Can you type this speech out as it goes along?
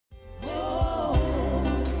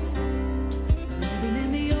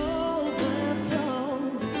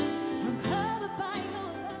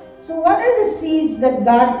seeds that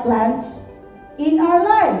God plants in our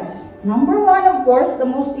lives? Number one, of course, the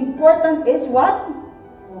most important is what?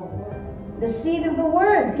 The seed of the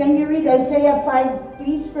Word. Can you read Isaiah 5,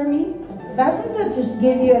 please, for me? Doesn't that just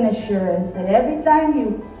give you an assurance that every time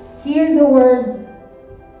you hear the Word,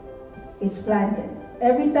 it's planted?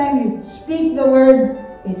 Every time you speak the Word,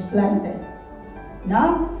 it's planted.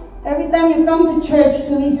 No? Every time you come to church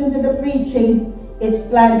to listen to the preaching, it's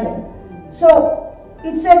planted. So,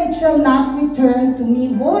 it said, it shall not return to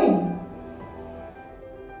me void.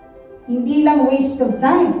 Hindi lang waste of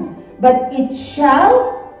time, but it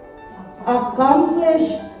shall accomplish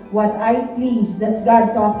what I please. That's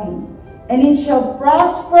God talking. And it shall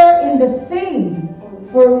prosper in the thing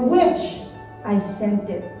for which I sent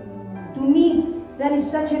it. To me, that is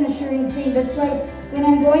such an assuring thing. That's why when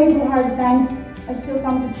I'm going through hard times, I still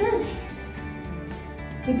come to church.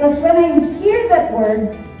 Because when I hear that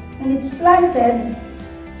word, and it's planted,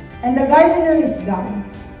 and the gardener is God,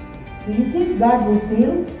 do you think God will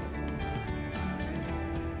fail?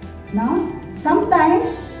 No?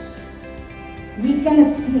 Sometimes, we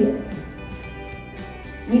cannot see it.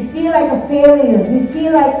 We feel like a failure. We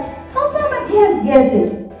feel like, how come I can't get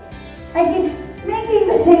it? I keep making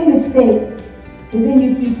the same mistakes. But then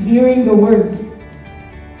you keep hearing the word.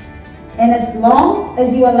 And as long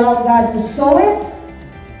as you allow God to sow it,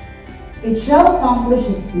 it shall accomplish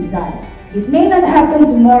its desire. It may not happen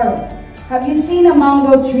tomorrow. Have you seen a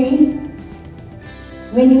mango tree?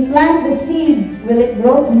 When you plant the seed, will it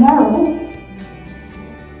grow tomorrow?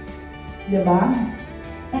 Diba?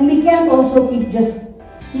 And we can't also keep just,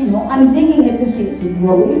 undigging it to see, is it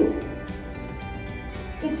growing?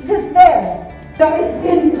 It's just there. So it's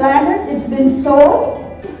been planted, it's been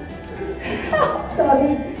sown.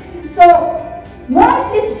 Sorry. So, once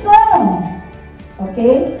it's sown,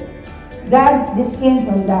 okay, God, this came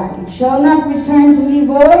from God. It shall not return to me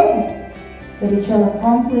void, but it shall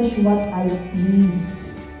accomplish what I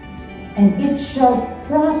please. And it shall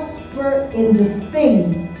prosper in the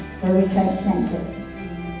thing for which I sent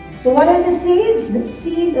it. So what are the seeds? The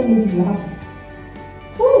seed of His love.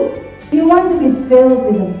 Whew. You want to be filled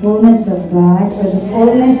with the fullness of God or the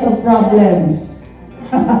fullness of problems?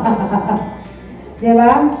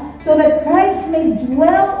 Diba? So that Christ may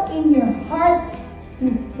dwell in your hearts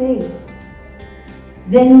through faith.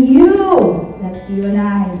 Then you, that's you and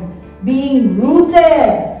I, being rooted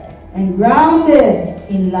and grounded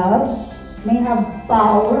in love, may have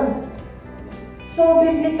power. So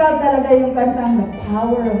biblical talaga yung kantang, the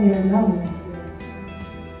power of your love.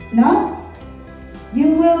 No?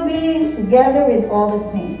 You will be together with all the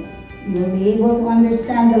saints. You will be able to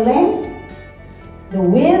understand the length, the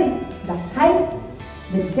width, the height,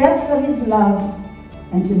 the depth of His love,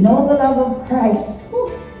 and to know the love of Christ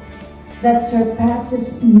that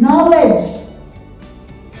surpasses knowledge.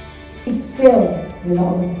 Be filled with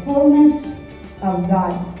all the fullness of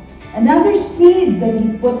God. Another seed that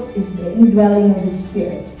He puts is the indwelling of the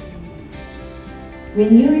Spirit.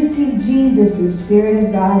 When you receive Jesus, the Spirit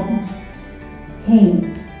of God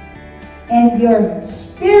came. And your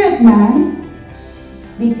spirit man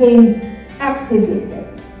became activated.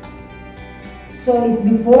 So if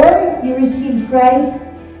before you received Christ,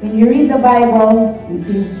 when you read the Bible, you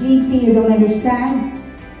feel sleepy, you don't understand.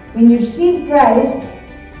 When you receive Christ,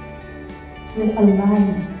 you're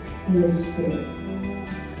alive in the Spirit.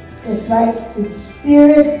 That's right, it's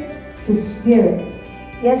spirit to spirit.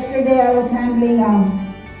 Yesterday I was handling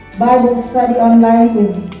Bible study online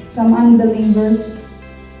with some unbelievers.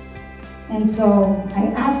 And so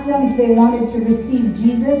I asked them if they wanted to receive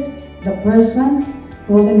Jesus, the person.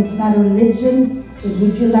 Told them it's not a religion, but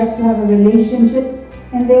would you like to have a relationship?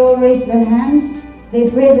 And they all raised their hands. They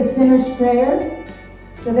prayed the sinner's prayer.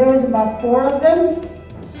 So there was about 4 of them.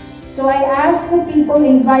 So I asked the people,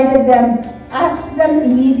 invited them, asked them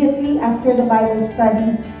immediately after the Bible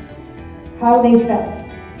study how they felt.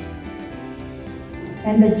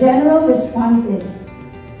 And the general response is,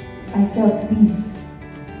 I felt peace.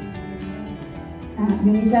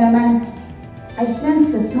 Yung isa naman, I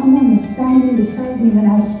sensed that someone was standing beside me when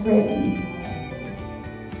I was praying.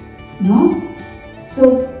 No?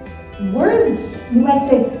 So, words, you might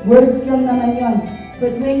say, words lang naman yon.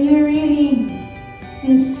 But when you really,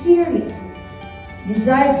 sincerely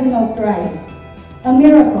desire to know Christ, a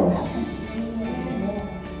miracle happens.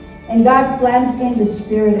 And God plants in the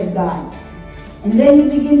Spirit of God. And then you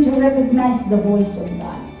begin to recognize the voice of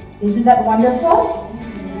God. Isn't that wonderful?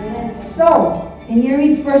 So, can you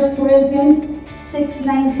read 1 Corinthians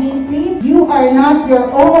 6:19, please? You are not your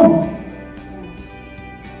own.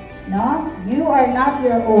 No? You are not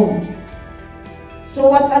your own. So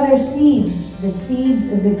what other seeds? The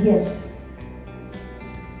seeds of the gifts.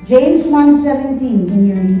 James 1:17, can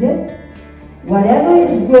you read it? Whatever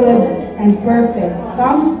is good and perfect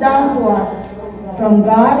comes down to us from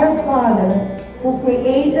God our Father, who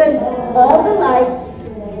created all the lights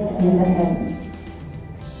in the heavens.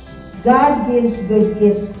 God gives good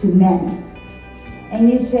gifts to men.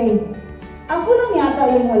 And you say, ako lang yata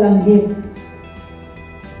yung walang gift.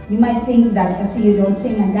 You might think that kasi you don't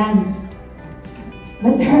sing and dance.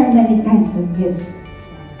 But there are many kinds of gifts.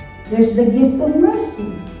 There's the gift of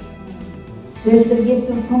mercy. There's the gift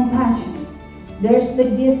of compassion. There's the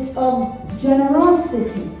gift of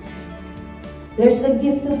generosity. There's the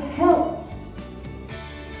gift of helps.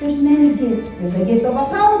 There's many gifts. There's the gift of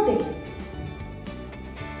accounting.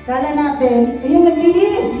 Akala natin, yung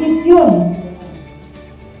naglilinis, gift yun.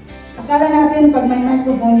 Akala natin, pag may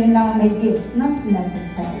microphone, yun lang may gift. Not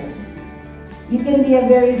necessary. You can be a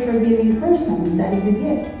very forgiving person. That is a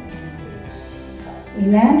gift.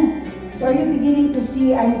 Amen? So are you beginning to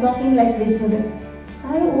see, I'm talking like this so that,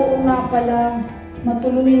 ay, oo nga pala,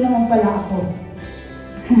 matulungin naman pala ako.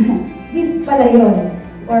 Gift pala yun.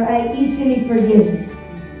 Or I easily forgive.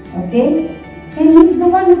 Okay? And He's the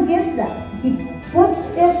one who gives that. He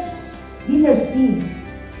puts it, these are seeds.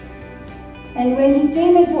 And when He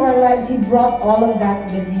came into our lives, He brought all of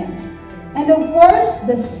that with Him. And of course,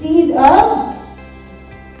 the seed of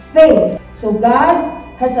faith. So God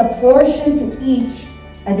has a portion to each,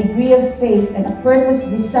 a degree of faith, and a purpose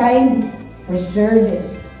designed for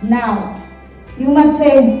service. Now, you might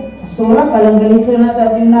say, Pastora, palang ganito na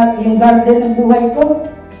yung garden ng buhay ko.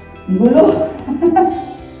 Gulo.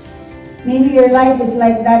 Maybe your life is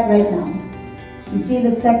like that right now. You see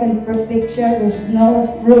that second picture, there's no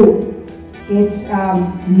fruit. It's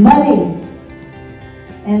muddy.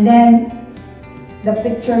 And then, the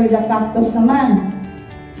picture with the cactus naman.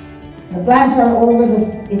 The plants are over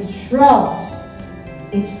it's shrubs.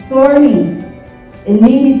 It's thorny. And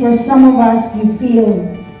maybe for some of us, you feel,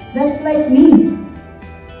 that's like me.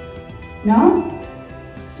 No?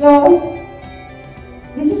 So,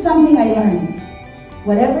 this is something I learned.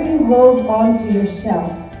 Whatever you hold on to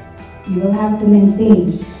yourself, you will have to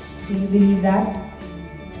maintain. Do you believe that?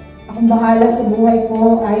 Akong bahala sa buhay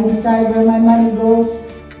ko. I decide where my money goes.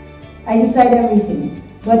 I decide everything.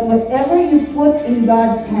 But whatever you put in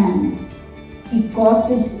God's hands, He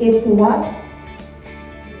causes it to what?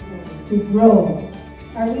 To grow.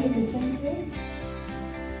 Are we in the same page?